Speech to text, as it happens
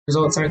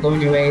results aren't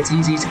going your way, it's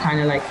easy to kind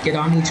of like get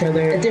on each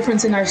other. A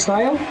difference in our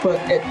style, but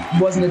it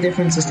wasn't a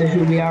difference as to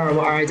who we are or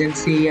what our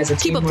identity as a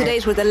team. Keep up to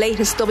date with the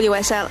latest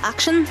WSL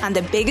action and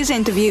the biggest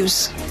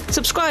interviews.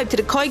 Subscribe to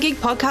the Koi Gig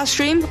podcast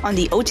stream on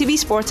the OTB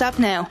Sports app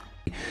now.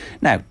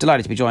 Now,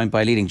 delighted to be joined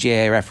by leading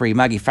GAA referee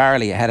Maggie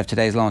Farrelly ahead of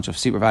today's launch of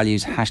Super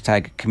Values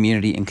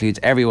 #Community Includes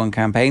Everyone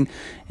campaign.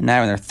 And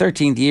now in their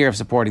 13th year of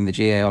supporting the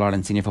GAA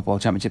All-Ireland Senior Football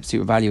Championship,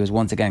 Super Value is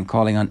once again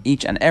calling on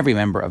each and every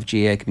member of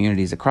GAA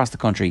communities across the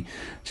country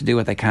to do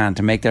what they can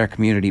to make their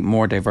community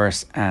more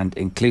diverse and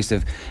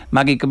inclusive.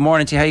 Maggie, good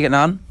morning to you. How are you getting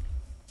on?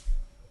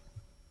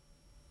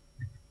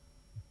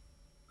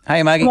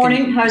 Hi Maggie. Good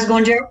morning, how's it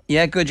going, Ger?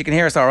 Yeah, good, you can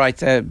hear us all right.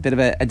 A bit of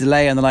a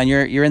delay on the line.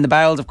 You're in the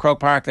bowels of Croke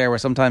Park there, where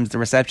sometimes the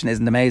reception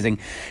isn't amazing.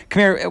 Come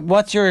here,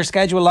 what's your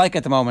schedule like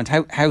at the moment?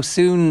 How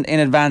soon in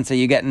advance are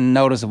you getting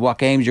notice of what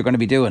games you're going to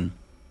be doing?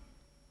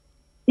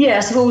 Yeah,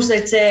 I suppose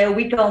it's a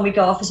week on, week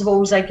off. I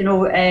suppose,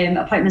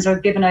 appointments are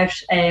given out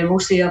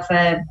mostly of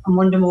on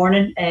Monday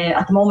morning.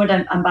 At the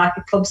moment I'm back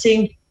at club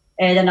scene.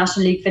 The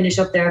National League finished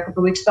up there a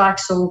couple of weeks back,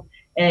 so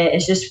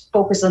it's just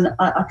focused on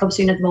a club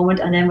scene at the moment,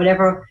 and then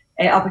whatever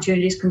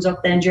opportunities comes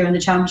up then during the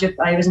championship.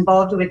 I was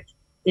involved with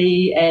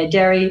the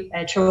Derry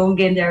Tyrone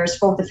game there as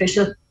fourth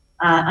official,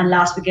 and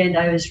last weekend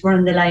I was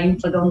running the line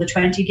for the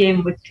under-20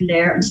 game with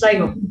Kildare and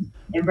Sligo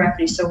in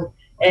Breffni. So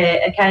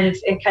it kind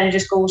of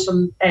just goes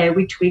from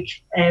week to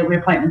week with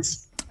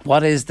appointments.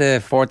 What is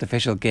the fourth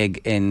official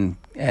gig in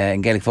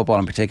Gaelic football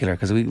in particular?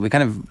 Because we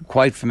kind of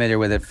quite familiar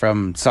with it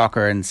from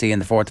soccer and seeing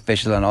the fourth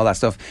official and all that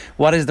stuff.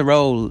 What is the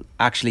role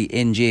actually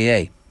in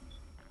GAA?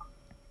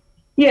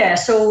 Yeah,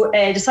 so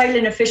the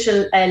sideline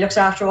official looks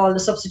after all the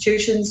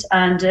substitutions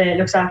and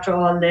looks after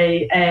all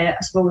the,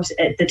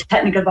 the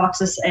technical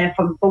boxes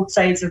from both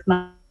sides of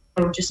match,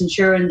 just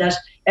ensuring that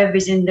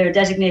everybody's in their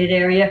designated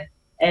area.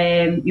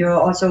 You're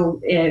also,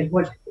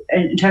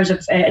 in terms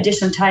of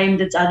additional time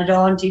that's added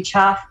on to each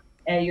half,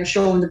 you're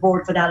showing the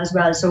board for that as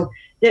well. So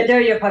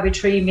there are probably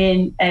three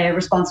main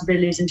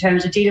responsibilities in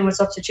terms of dealing with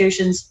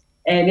substitutions,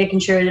 making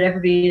sure that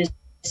everybody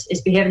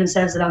is behaving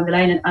themselves along the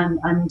line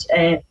and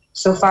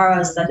so far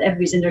as that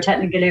everybody's in their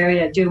technical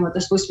area doing what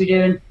they're supposed to be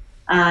doing,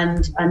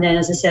 and then,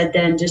 as I said,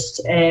 then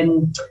just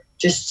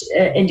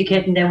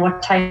indicating then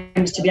what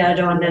times to be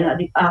added on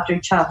then after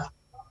each half.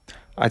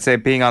 I'd say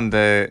being on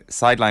the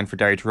sideline for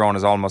Derry Tyrone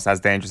is almost as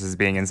dangerous as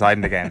being inside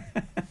in the game.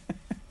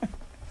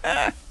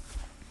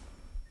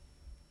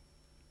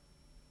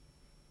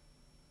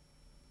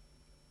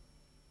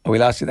 We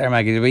lost you there,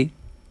 Maggie, did we?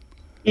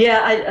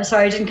 Yeah,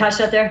 sorry, I didn't catch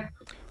that there.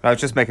 I was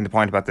just making the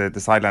point about the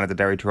sideline at the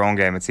Derry Tyrone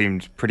game. It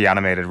seemed pretty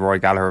animated. Roy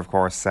Gallagher, of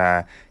course,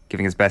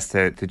 giving his best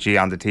to G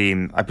on the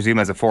team. I presume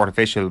as a fourth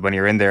official, when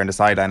you're in there in the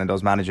sideline and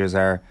those managers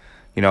are,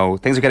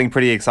 things are getting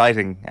pretty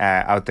exciting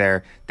out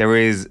there. There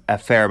is a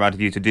fair amount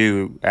of you to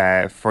do,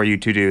 for you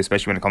to do,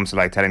 especially when it comes to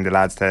like telling the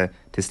lads to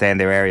stay in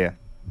their area.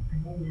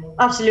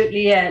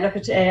 Absolutely, yeah.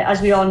 Look,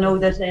 as we all know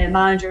that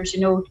managers,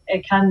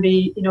 can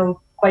be,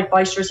 quite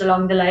boisterous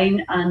along the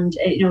line, and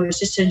it's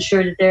just to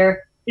ensure that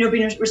they're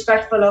being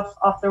respectful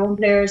of their own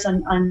players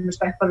and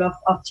respectful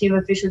of team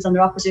officials and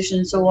their opposition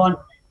and so on.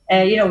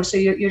 So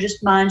you're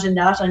just managing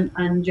that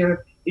and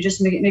you're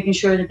just making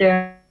sure that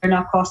they're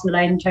not crossing the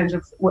line in terms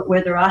of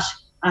where they're at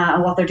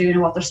and what they're doing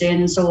and what they're saying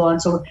and so on.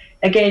 So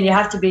again, you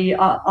have to be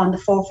on the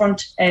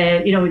forefront.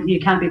 You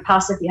can't be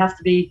passive. You have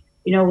to be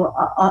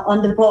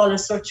on the ball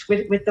as such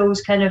with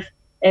those kind of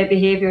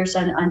behaviours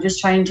and just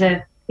trying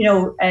to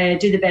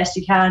do the best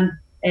you can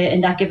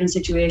in that given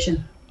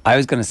situation. I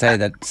was going to say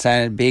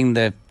that being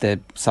the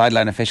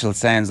sideline official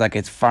sounds like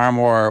it's far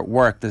more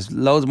work. There's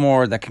loads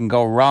more that can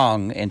go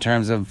wrong in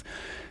terms of,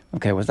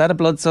 okay, was that a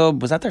blood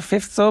sub? Was that their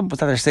fifth sub? Was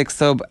that their sixth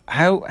sub?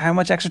 How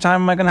much extra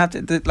time am I going to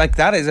have to... Like,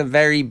 that is a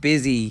very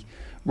busy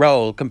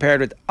role compared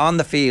with on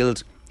the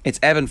field. It's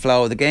ebb and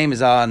flow. The game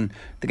is on.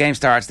 The game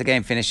starts. The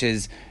game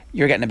finishes.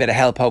 You're getting a bit of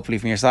help, hopefully,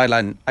 from your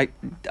sideline.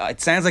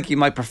 It sounds like you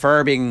might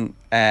prefer being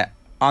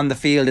on the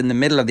field in the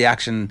middle of the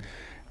action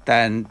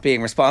than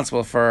being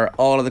responsible for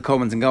all of the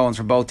comings and goings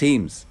for both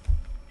teams.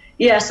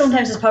 Yeah,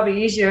 sometimes it's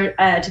probably easier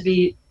to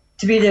be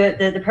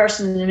the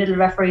person in the middle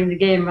refereeing the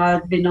game rather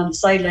than being on the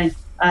sideline.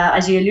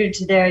 As you alluded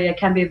to there, it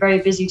can be a very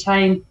busy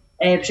time,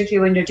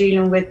 particularly when you're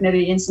dealing with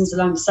maybe incidents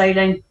along the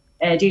sideline,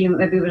 dealing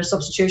maybe with a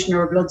substitution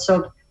or a blood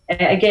sub.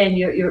 Again,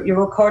 you're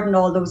recording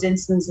all those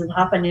incidents that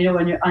happen,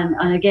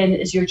 and again,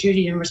 it's your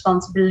duty and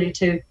responsibility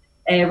to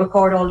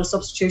record all the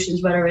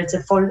substitutions, whether it's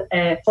a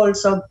full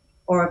sub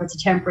or if it's a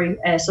temporary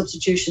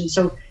substitution.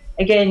 So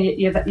again,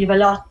 you've a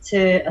lot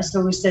to, I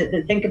suppose,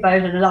 to think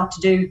about and a lot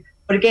to do.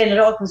 But again, it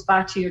all comes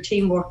back to your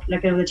teamwork,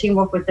 the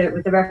teamwork with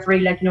the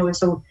referee.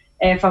 So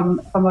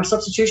from a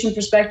substitution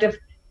perspective,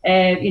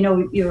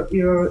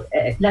 you're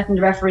letting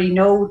the referee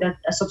know that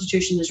a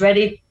substitution is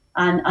ready,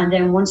 and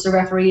then once the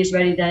referee is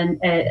ready, then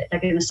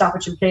in a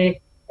stoppage and play,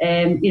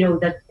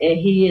 that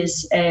he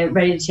is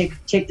ready to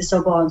take the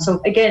sub on.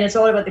 So again, it's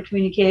all about the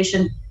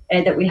communication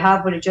that we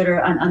have with each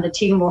other and the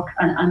teamwork,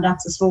 and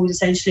that's, I suppose,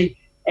 essentially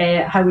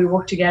how we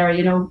work together,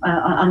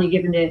 on a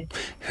given day.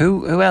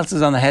 Who else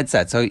is on the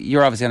headset? So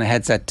you're obviously on a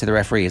headset to the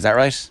referee, is that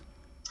right?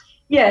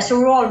 Yeah, so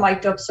we're all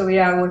mic'd up. So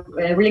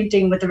we're linked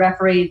in with the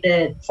referee,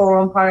 the 4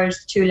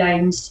 umpires, 2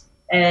 lines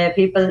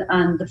people,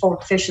 and the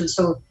 4th official.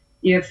 So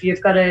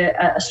you've got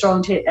a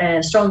strong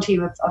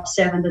team of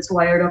 7 that's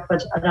wired up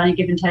at any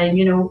given time,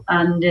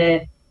 and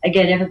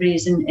again,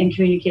 everybody's in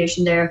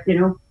communication there,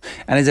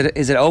 And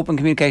is it open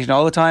communication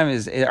all the time?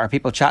 Are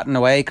people chatting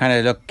away,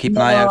 kind of keep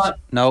an eye out?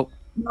 No,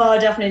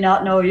 definitely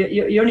not. No,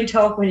 you only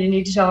talk when you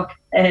need to talk.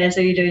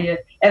 So you do.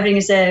 Everything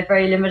is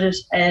very limited.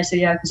 So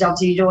yeah, because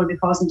obviously you don't want to be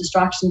causing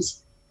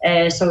distractions.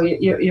 So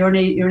you're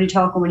only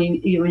talking when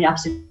you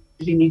absolutely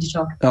need to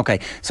talk. Okay,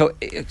 so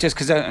just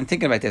because I'm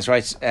thinking about this,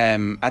 right?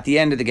 At the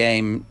end of the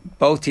game,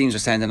 both teams are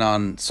sending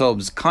on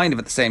subs kind of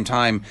at the same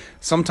time.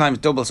 Sometimes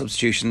double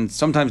substitutions,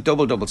 sometimes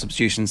double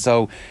substitutions.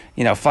 So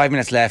 5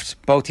 minutes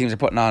left, both teams are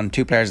putting on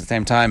 2 players at the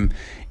same time.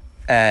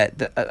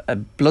 A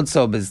blood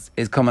sub is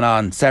coming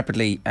on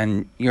separately,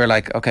 and you're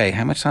like, okay,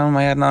 how much time am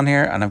I adding on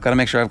here? And I've got to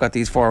make sure I've got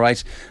these 4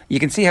 right. You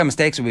can see how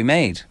mistakes will be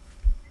made.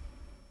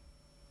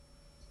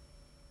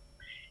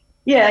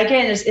 Yeah,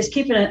 again, it's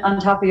keeping it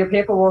on top of your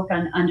paperwork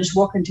and just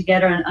working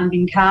together and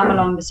being calm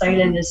along the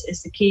sideline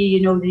is the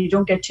key. That you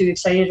don't get too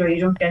excited or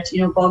you don't get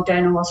bogged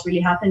down on what's really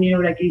happening. You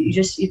have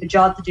a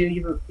job to do.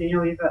 You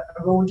have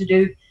a role to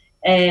do,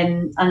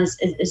 and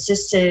it's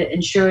just to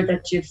ensure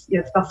that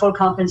you've got full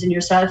confidence in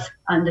yourself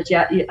and that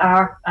you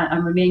are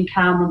and remain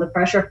calm under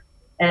pressure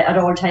at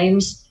all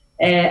times.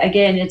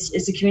 Again, it's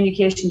the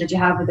communication that you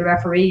have with the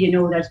referee.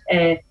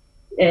 That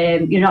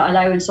you're not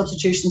allowing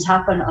substitutions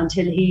happen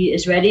until he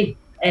is ready.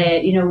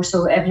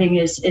 So everything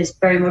is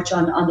very much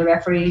on the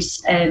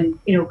referee's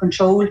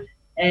control,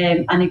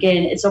 and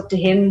again it's up to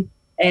him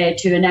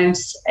to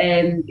announce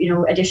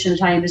additional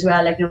time as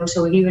well.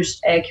 So he would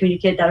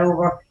communicate that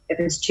over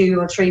if it's 2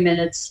 or 3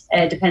 minutes,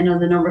 depending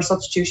on the number of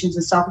substitutions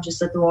and stoppages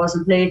that there was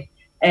in play.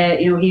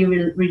 He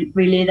will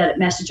relay that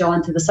message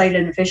on to the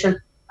sideline official,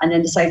 and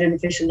then the sideline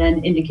official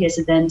then indicates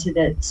it then to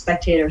the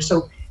spectator.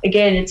 So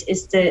again,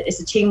 it's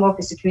the teamwork,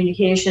 it's the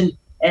communication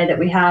that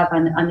we have,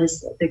 and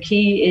the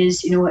key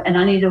is in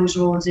any of those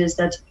roles is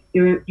that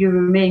you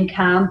remain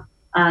calm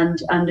and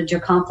that you're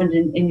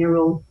confident in your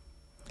role.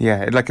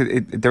 Yeah,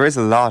 there is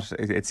a lot,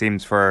 it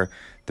seems, for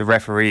the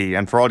referee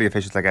and for all the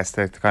officials, I guess,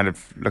 to kind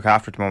of look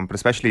after at the moment, but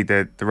especially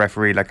the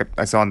referee. Like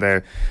I saw in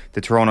the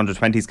Tyrone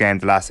under-20s game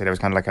the last day, there was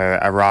kind of like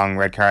a wrong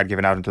red card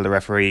given out until the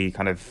referee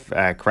kind of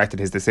corrected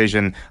his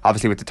decision.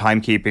 Obviously with the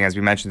timekeeping, as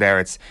we mentioned there,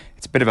 it's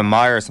a bit of a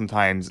mire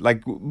sometimes.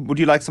 Like, would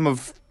you like some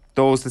of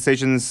those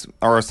decisions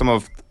or some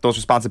of those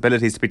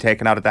responsibilities to be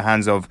taken out of the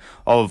hands of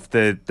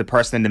the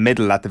person in the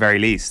middle at the very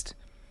least?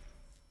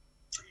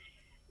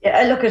 Yeah,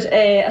 I look at.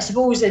 I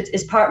suppose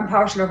it's part and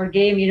parcel of our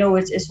game.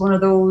 It's one of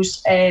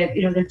those.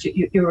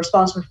 That you're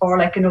responsible for.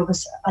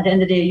 Because at the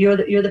end of the day,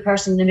 you're the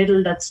person in the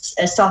middle that's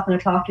stopping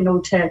the clock.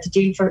 To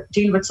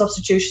deal with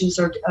substitutions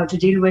or to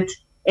deal with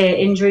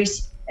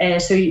injuries.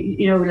 So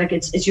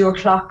it's your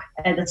clock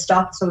that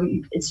stopped. So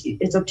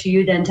it's up to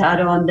you then to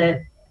add on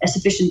a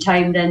sufficient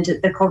time then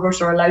that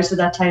covers or allows for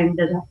that time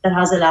that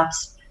has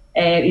elapsed.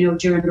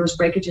 During those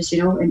breakages.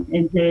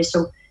 In play.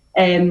 So.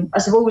 I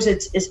suppose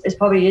it's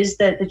probably is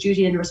the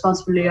duty and the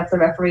responsibility of the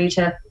referee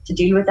to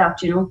deal with that.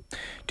 Do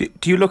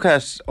you look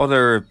at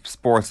other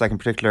sports, like in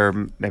particular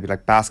maybe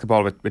like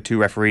basketball with 2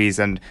 referees,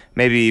 and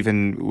maybe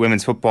even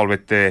women's football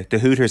with the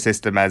hooter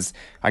system as,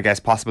 I guess,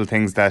 possible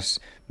things that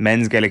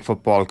men's Gaelic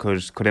football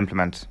could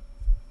implement?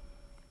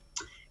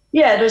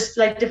 Yeah, there's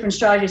different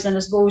strategies, and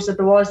I suppose that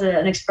there was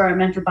an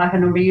experimental back a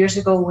number of years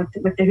ago with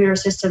the hooter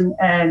system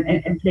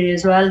in play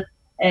as well.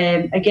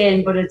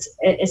 Again, but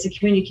it's a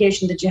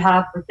communication that you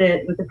have with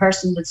the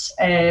person that's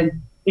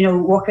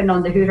working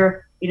on the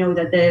hooter.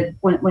 That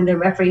when the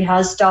referee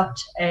has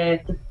stopped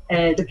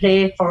the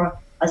play for,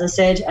 as I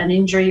said, an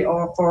injury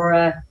or for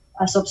a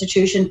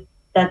substitution,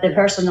 that the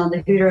person on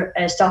the hooter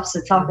stops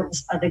the clock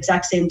at the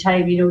exact same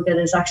time. That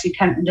is actually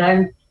counting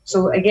down.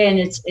 So again,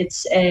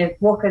 it's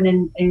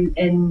working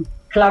in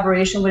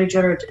collaboration with each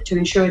other to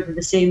ensure that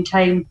the same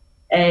time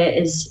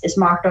is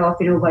marked off,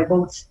 by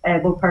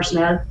both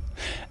personnel.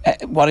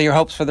 What are your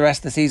hopes for the rest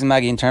of the season,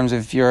 Maggie, in terms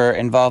of your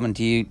involvement?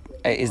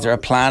 Is there a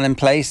plan in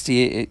place?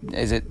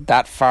 Is it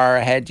that far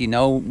ahead? Do you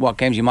know what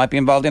games you might be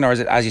involved in, or is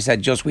it, as you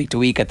said, just week to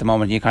week at the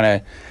moment?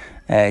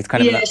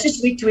 It's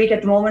just week to week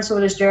at the moment. So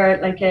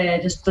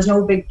there's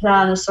no big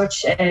plan as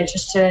such.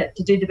 Just to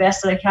do the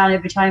best that I can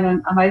every time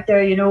I'm out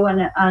there,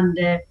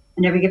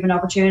 and every given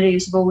opportunity, I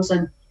suppose.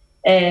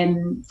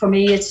 And for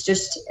me, it's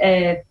just.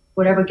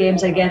 Whatever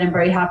games I get, I'm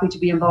very happy to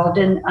be involved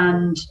in,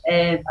 and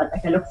I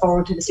look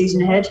forward to the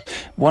season ahead.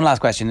 One last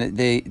question: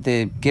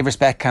 the Give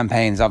Respect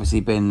campaign has obviously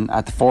been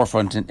at the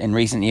forefront in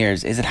recent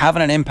years. Is it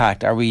having an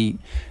impact? Are we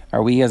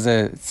as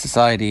a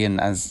society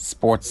and as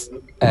sports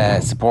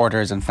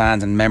supporters and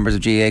fans and members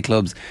of GAA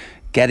clubs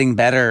getting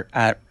better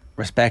at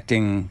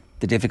respecting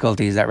the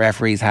difficulties that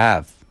referees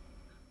have?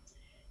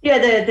 Yeah,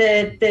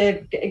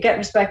 the Get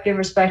Respect, Give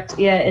Respect.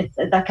 Yeah,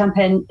 that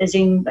campaign is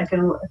in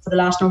for the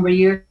last number of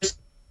years.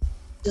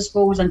 I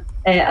suppose. And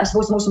I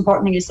suppose the most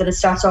important thing is that it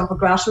starts off at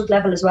grassroots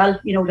level as well.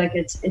 Like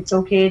it's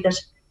okay that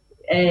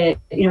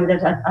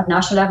that at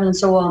national level and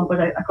so on, but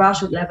at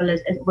grassroots level,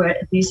 where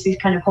it needs to be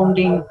kind of honed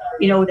in.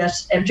 That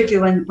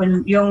particularly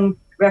when young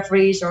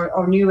referees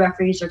or new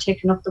referees are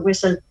taking up the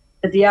whistle,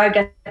 that they are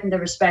getting the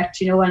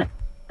respect, and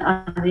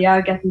they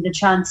are getting the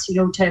chance,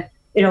 to,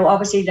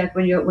 obviously, like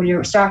when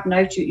you're starting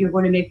out, you're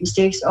going to make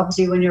mistakes.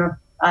 Obviously, when you're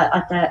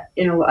at that,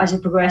 as you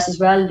progress as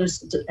well,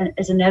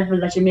 it's inevitable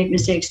that you make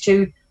mistakes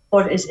too.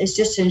 But it's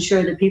just to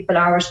ensure that people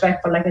are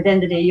respectful. Like at the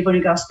end of the day, you've only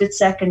got a split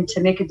second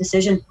to make a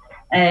decision.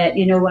 And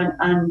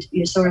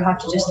you sort of have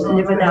to just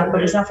live with that.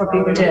 But it's not for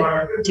people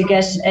to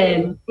get,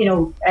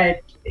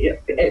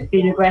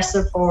 being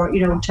aggressive or,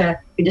 to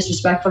be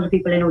disrespectful to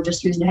people,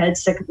 just losing their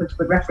heads with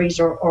referees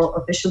or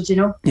officials,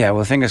 Yeah,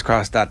 well, fingers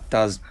crossed that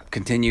does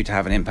continue to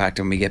have an impact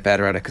and we get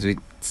better at it, because we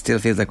still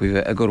feels like we've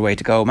a good way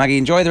to go. Maggie,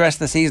 enjoy the rest of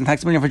the season.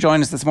 Thanks a million for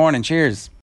joining us this morning. Cheers.